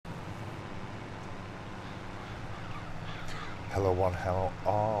Hello one, hello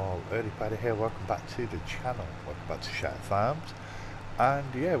all, Early Paddy here, welcome back to the channel, welcome back to Shire Farms, and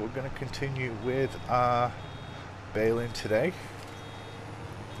yeah, we're going to continue with our baling today,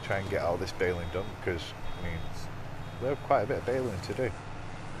 try and get all this baling done, because, I mean, we have quite a bit of baling to do.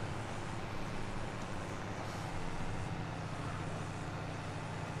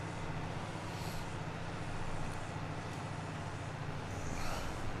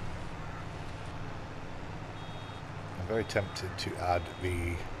 I'm very tempted to add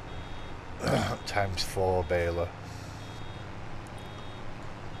the ×4 baler,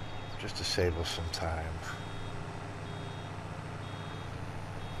 just to save us some time.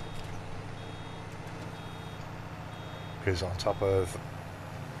 Because on top of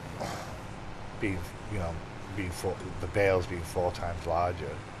being, the bales being 4 times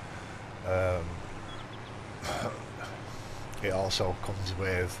larger, it also comes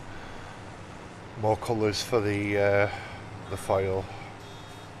with more colours for the foil.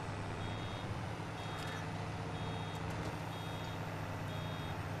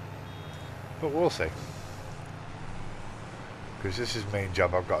 But we'll see, because this is the main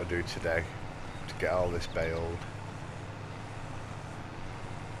job I've got to do today, to get all this baled.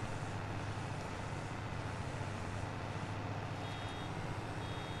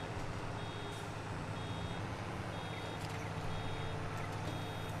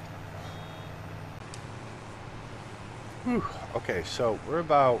 Whew. Okay, so we're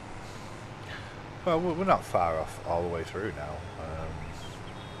about, well, we're not far off all the way through now.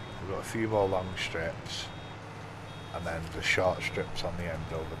 We've got a few more long strips, and then the short strips on the end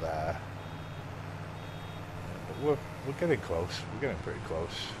over there. But we're getting close. We're getting pretty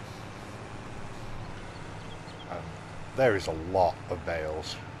close. There is a lot of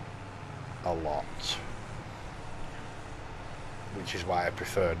bales, a lot, which is why I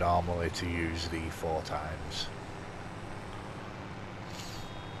prefer normally to use the 4 times.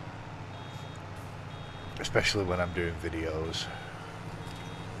 Especially when I'm doing videos.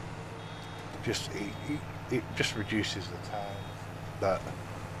 It just reduces the time that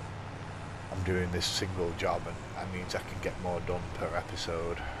I'm doing this single job, and that means I can get more done per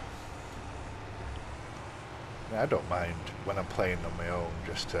episode. I mean, I don't mind when I'm playing on my own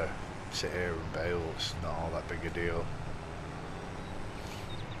just to sit here and bale. It's not all that big a deal.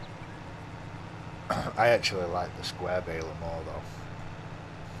 I actually like the square baler more though,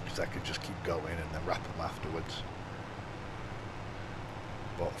 because I could just keep going and then wrap them afterwards.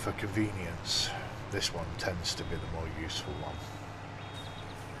 But for convenience, this one tends to be the more useful one.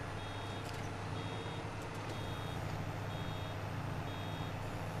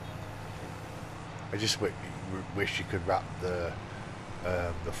 I just wish you could wrap the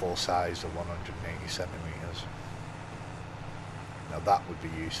full size of 180 centimeters. Now that would be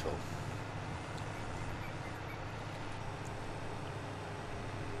useful.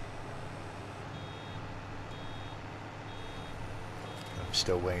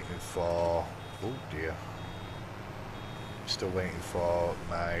 Still waiting for, oh dear, still waiting for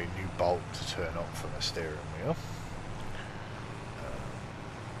my new bolt to turn up for my steering wheel.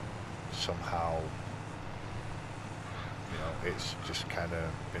 Somehow, it's just kind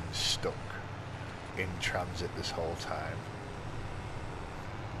of been stuck in transit this whole time.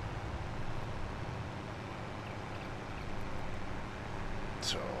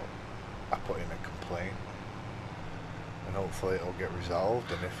 So I put in a complaint, and hopefully it'll get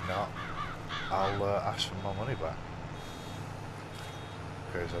resolved, and if not, I'll ask for my money back,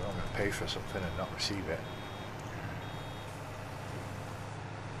 because I don't want to pay for something and not receive it.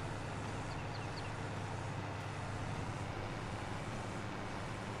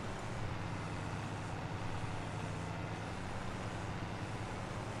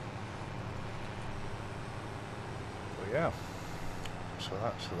 But yeah, so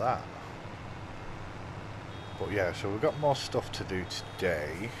that's that. But yeah, so we've got more stuff to do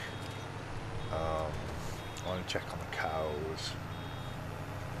today. I want to check on the cows,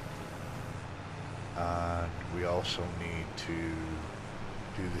 and we also need to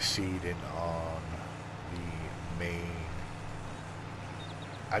do the seeding on the main.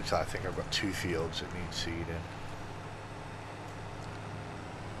 Actually, I think I've got 2 fields that need seeding.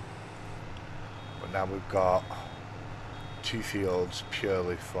 But now we've got 2 fields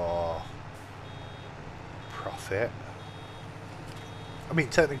purely for profit. I mean,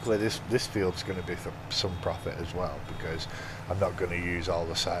 technically this field's going to be for some profit as well, because I'm not going to use all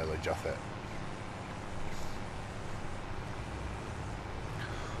the silage off it.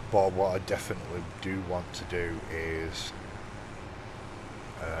 But what I definitely do want to do is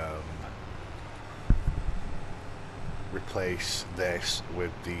replace this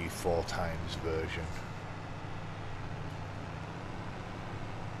with the 4 times version.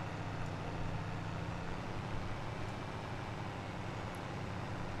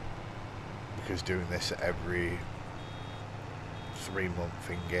 because doing this every 3-month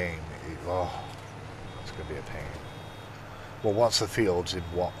in game, oh, it's going to be a pain. Well, once the field's in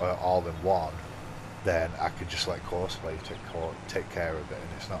all in one, then I could just let Courseplay take care of it, and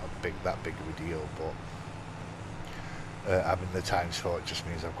it's not that big of a deal. But having the times 4 it just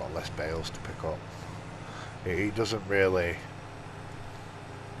means I've got less bales to pick up. It doesn't really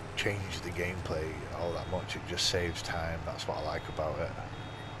change the gameplay all that much. It just saves time. That's what I like about it.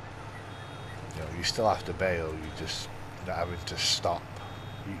 You know, you still have to bail. You just not having to stop.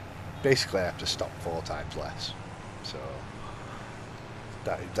 You basically have to stop 4 times less. So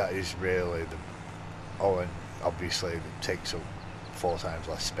that is really the. Oh, and obviously it takes up 4 times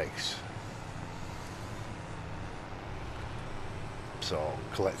less space. So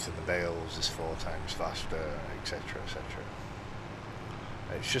collecting the bales is 4 times faster, etc., etc.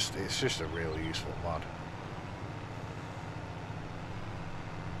 It's just a really useful mod.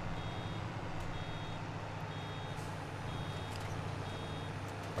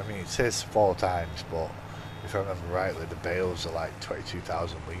 I mean, it says 4 times, but if I remember rightly, the bales are like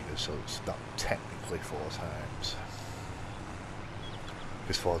 22,000 litres, so it's not technically 4 times.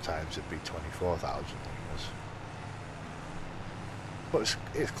 Because 4 times it'd be 24,000 litres. But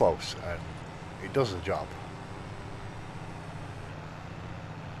it's close, and it does the job.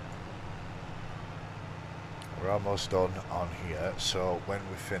 We're almost done on here, so when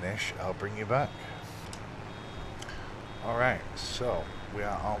we finish, I'll bring you back. Alright, so we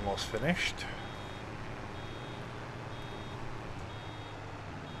are almost finished.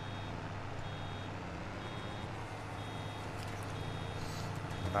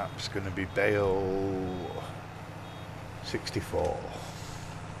 The map's going to be bale 64.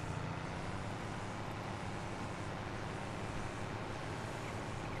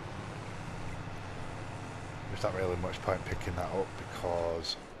 There's not really much point picking that up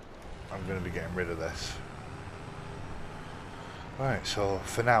because I'm going to be getting rid of this. Right, so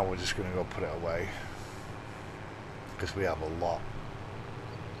for now we're just going to go put it away because we have a lot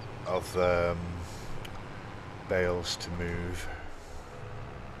of bales to move,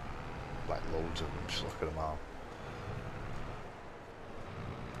 like loads of them. Just look at them all.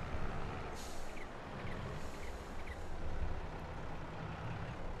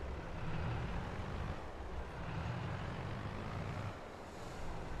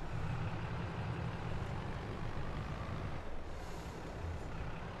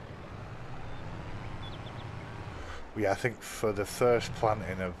 Yeah, I think for the first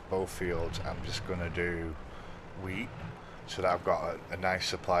planting of both fields, I'm just going to do wheat, so that I've got a nice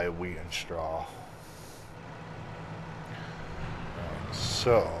supply of wheat and straw.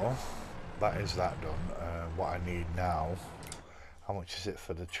 So, that is that done. What I need now, how much is it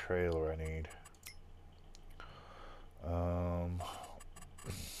for the trailer I need?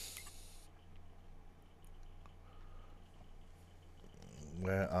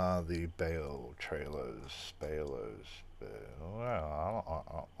 Where are the bale trailers? Balers.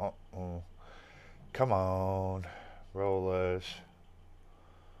 Come on, rollers.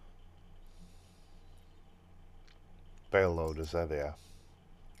 Bale loaders, there they are.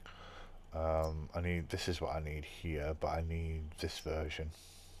 This is what I need here, but I need this version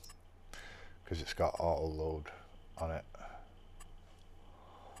because it's got auto load on it.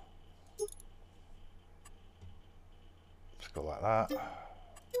 Let's go like that.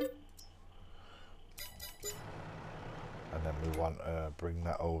 And then we want to bring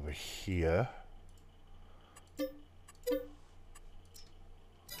that over here. And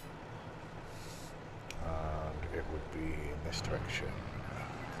it would be in this direction.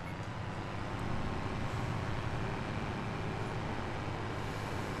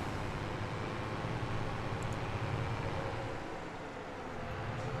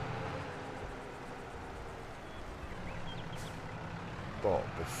 But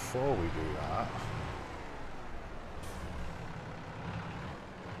before we do that,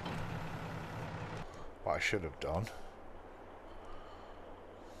 what I should have done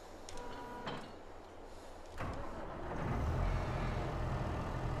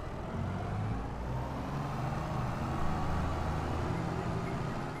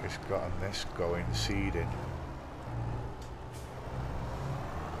is gotten this going seeding.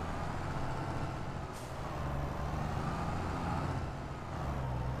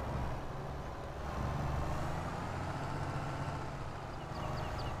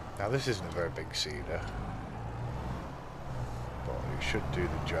 Now this isn't a very big seeder, but it should do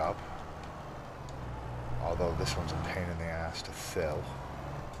the job. Although this one's a pain in the ass to fill.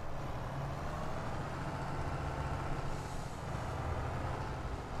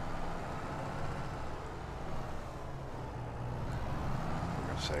 For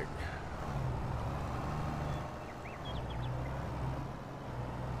goodness sake.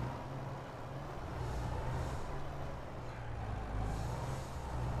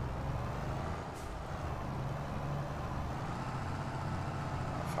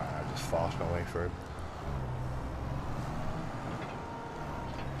 force my way through.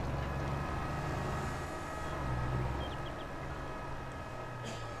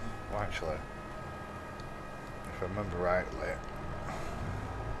 Well, actually, if I remember rightly,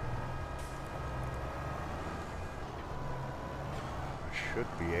 I should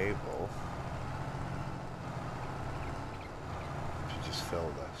be able to just fill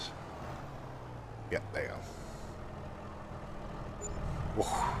this. Yep, there you go.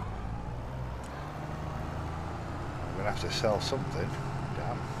 Whoa. I'm gonna have to sell something.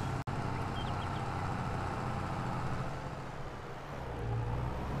 Damn.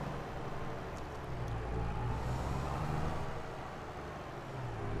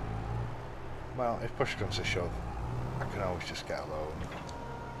 Well, if push comes to shove, I can always just get a loan.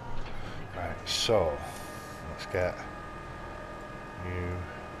 Right, so let's get you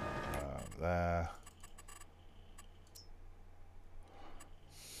there.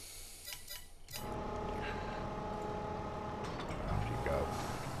 Off you go.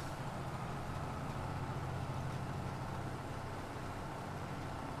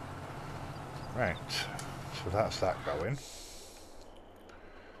 Right, so that's that going.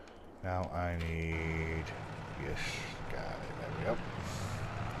 Now I need, yes, got it, there we go.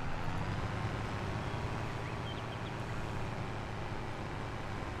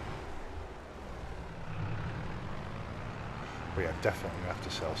 We are definitely going to have to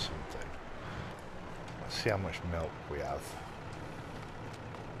sell something. Let's see how much milk we have.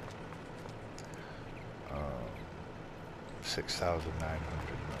 6,900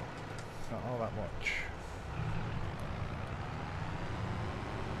 milk. Not all that much.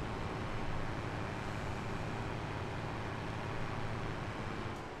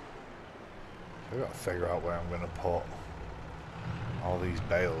 So we've got to figure out where I'm going to put all these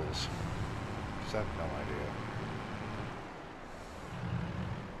bales. Because I have no idea.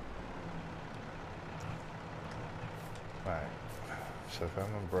 Right, so if I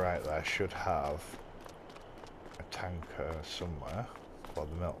remember rightly, I should have a tanker somewhere for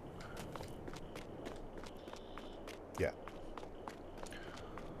the milk. Yeah.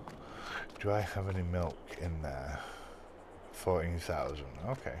 Do I have any milk in there? 14,000,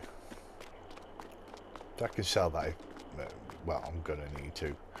 okay. I can sell that, well, I'm gonna need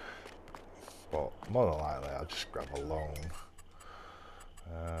to. But more than likely, I'll just grab a loan.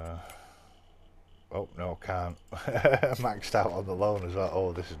 Oh, no, can't. Maxed out on the loan as well.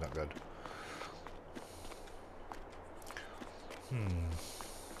 Oh, this is not good.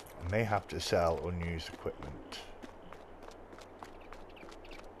 I may have to sell unused equipment.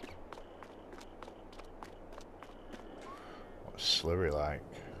 What's slurry like?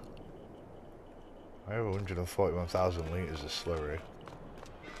 I have 141,000 litres of slurry.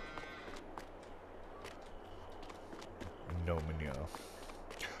 No manure.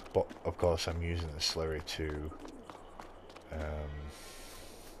 But of course I'm using the slurry to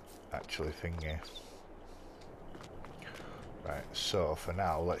actually thingy. Right, so for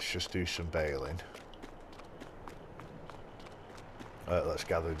now let's just do some baling. Let's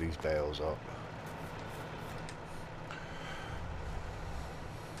gather these bales up.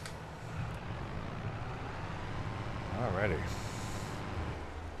 Alrighty.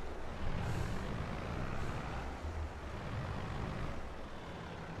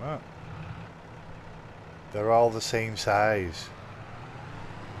 Right. They're all the same size.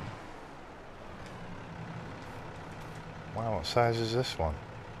 Wow, what size is this one?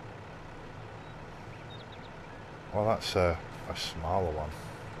 Well, that's a smaller one.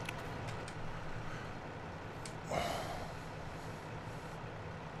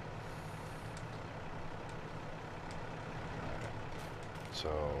 So,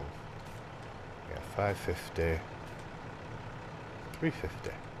 yeah, 550,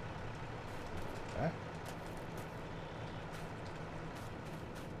 350. Eh?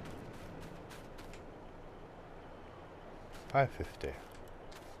 550,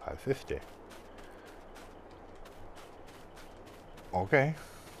 550. Okay.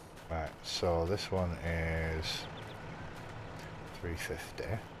 Right, so this one is 350.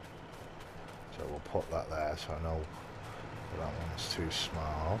 So we'll put that there so I know that one's too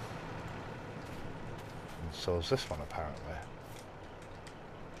small. And so is this one apparently.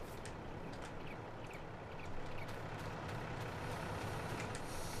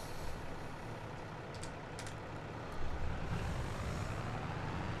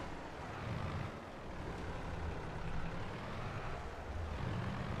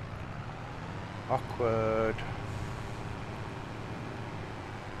 Awkward.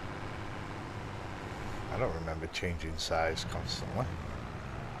 I don't remember changing size constantly.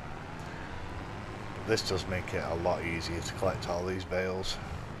 But this does make it a lot easier to collect all these bales.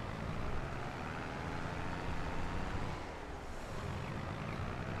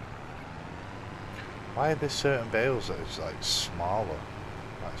 Why are there certain bales that is like smaller?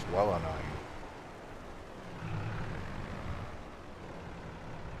 That's well annoying.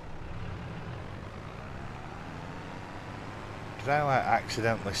 Did I like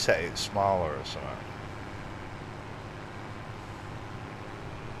accidentally set it smaller or something?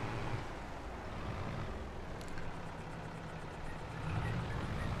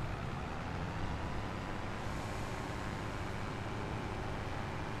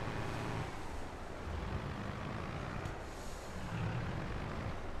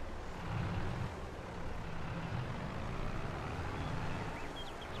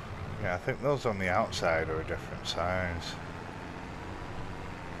 Yeah, I think those on the outside are a different size.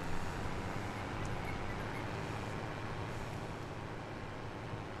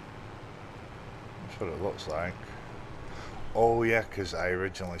 That's what it looks like. Oh yeah, because I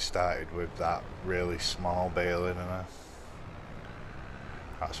originally started with that really small bale in there.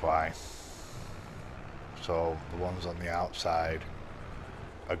 That's why. So the ones on the outside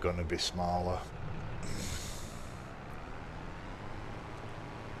are going to be smaller.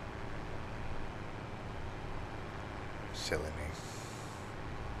 Silly me.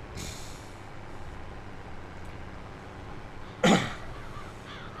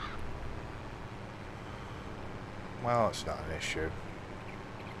 Well, it's not an issue.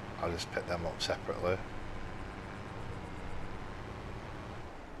 I'll just pick them up separately.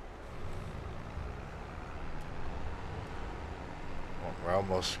 Well, we're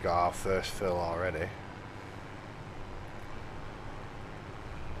almost got our first fill already.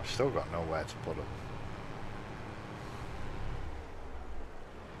 I've still got nowhere to put them.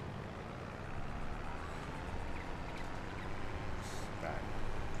 Right.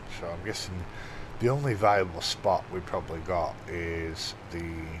 So I'm guessing the only viable spot we probably got is the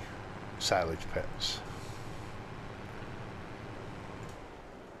silage pits.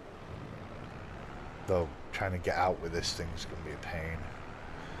 Though trying to get out with this thing's going to be a pain.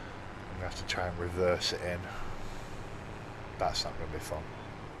 I'm going to have to try and reverse it in. That's not going to be fun.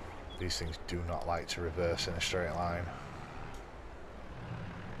 These things do not like to reverse in a straight line.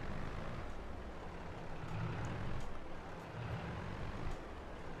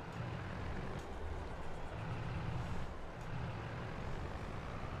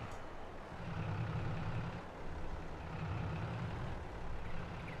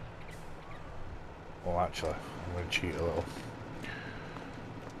 Well, actually, I'm going to cheat a little.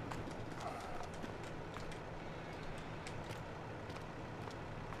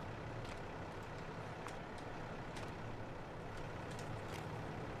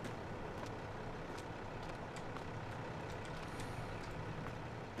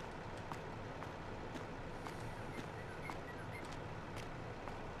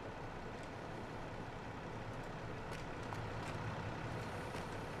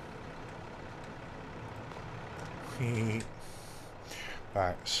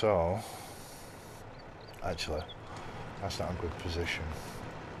 Right, so actually that's not a good position.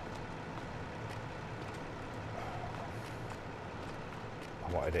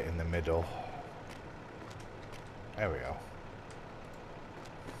 I wanted it in the middle. There we go.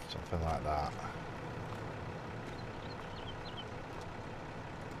 Something like that.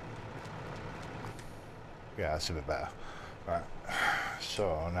 Yeah, that's a bit better. Right,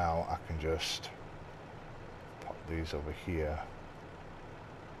 so now I can just pop these over here.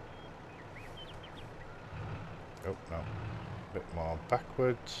 Oh, no. A bit more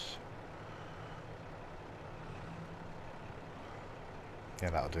backwards.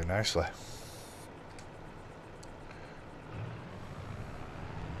 Yeah, that'll do nicely.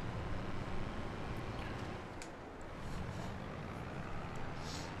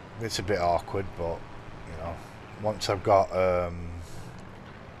 It's a bit awkward, but, you know, once I've got a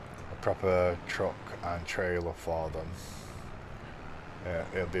proper truck and trailer for them,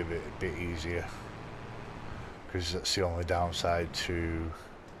 it'll be a bit easier. Because that's the only downside to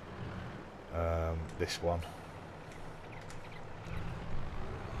this one.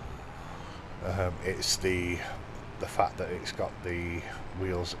 It's the fact that it's got the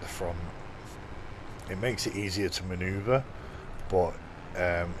wheels at the front. It makes it easier to maneuver, but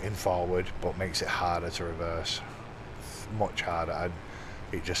in forward, but makes it harder to reverse. Much harder. I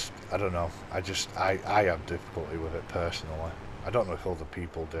don't know. I have difficulty with it personally. I don't know if other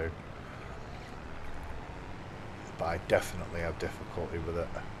people do. But I definitely have difficulty with it.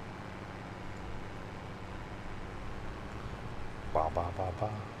 Ba ba ba ba.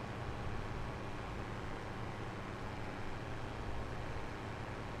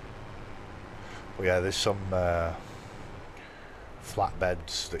 But yeah, there's some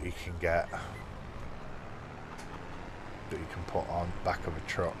flatbeds that you can get that you can put on the back of a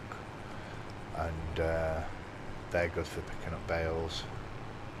truck, and they're good for picking up bales,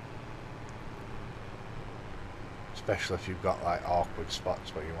 especially if you've got like awkward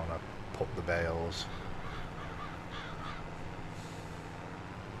spots where you want to put the bales.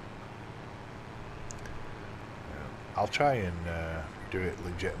 I'll try and do it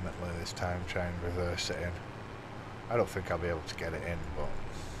legitimately this time, try and reverse it in. I don't think I'll be able to get it in, but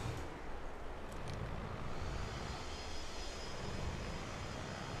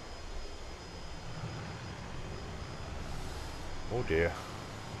oh dear.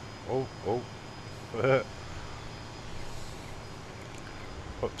 Oh.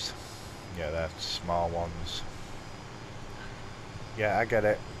 Whoops. Yeah, they're small ones. Yeah, I get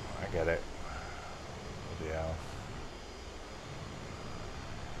it. Bloody hell.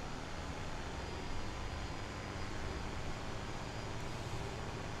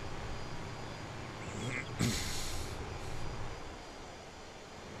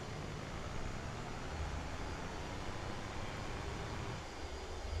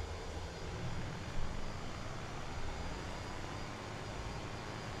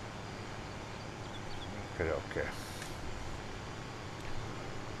 Okay.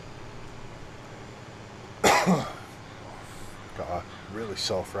 Got a really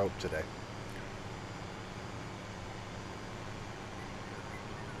sore throat today.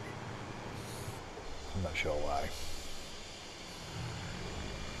 I'm not sure why.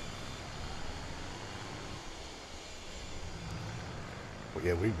 But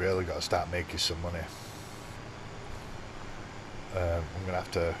yeah, we really got to start making some money. I'm going to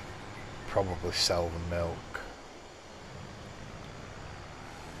have to probably sell the milk.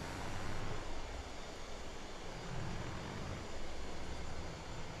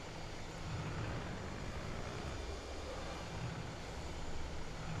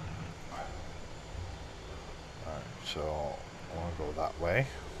 Alright, so I want to go that way.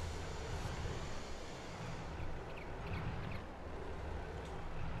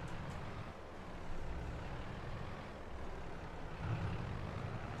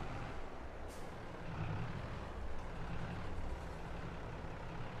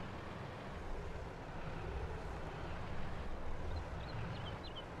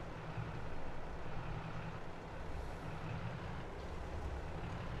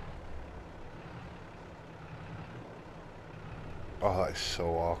 Oh, that is so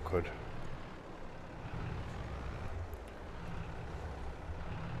awkward.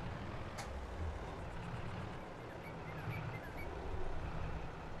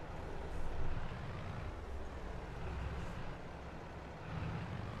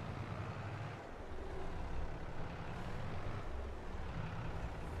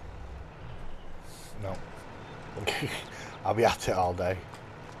 No. I'll be at it all day.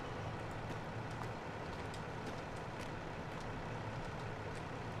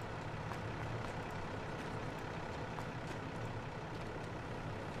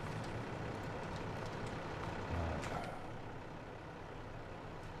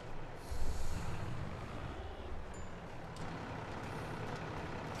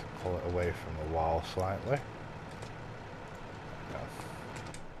 Pull it away from the wall slightly. No.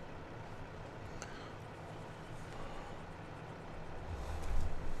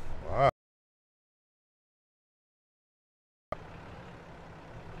 Wow.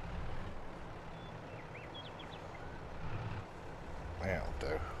 That'll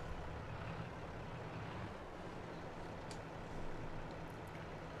do.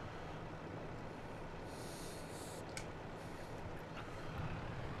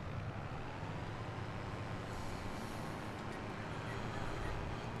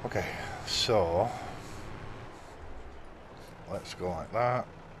 Okay, so let's go like that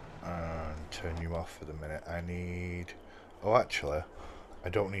and turn you off for the minute. I need... Oh, actually, I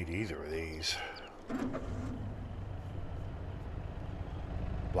don't need either of these.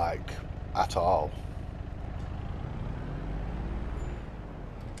 Like, at all.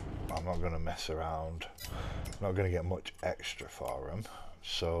 I'm not going to mess around. I'm not going to get much extra for them.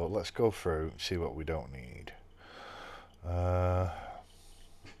 So let's go through and see what we don't need.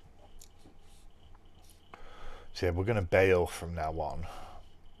 So yeah, we're going to bale from now on.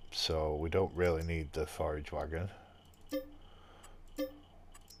 So we don't really need the forage wagon. We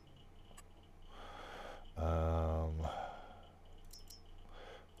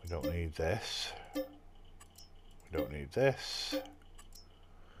don't need this. We don't need this.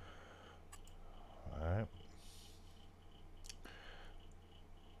 Alright.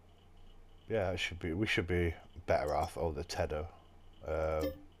 Yeah, it should be. We should be better off. Oh, the tedder.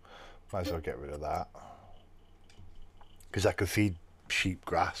 Might as well get rid of that. Because I could feed sheep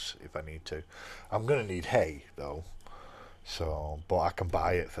grass if I need to. I'm going to need hay, though. So, but I can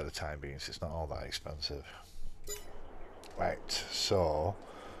buy it for the time being, so it's not all that expensive. Right, so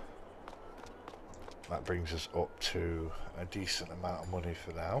that brings us up to a decent amount of money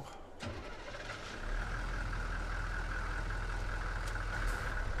for now.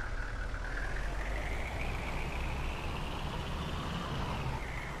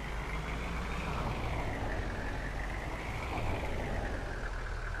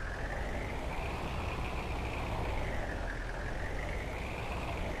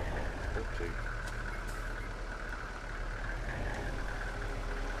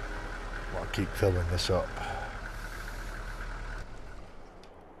 I'll keep filling this up.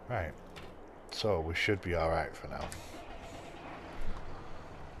 Right, so we should be alright for now.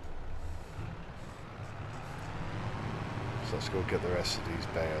 So let's go get the rest of these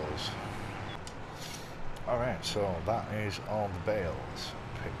bales. Alright, so that is all the bales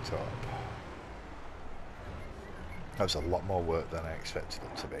picked up. That was a lot more work than I expected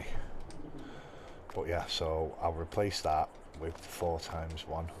it to be. But yeah, so I'll replace that with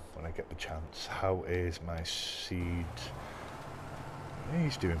 4x1 when I get the chance. How is my seed?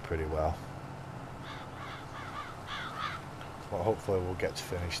 He's doing pretty well. Well, hopefully we'll get to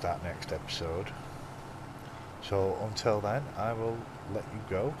finish that next episode. So until then, I will let you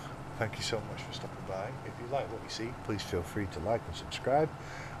go. Thank you so much for stopping by. If you like what you see, please feel free to like and subscribe.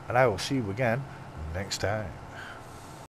 And I will see you again next time.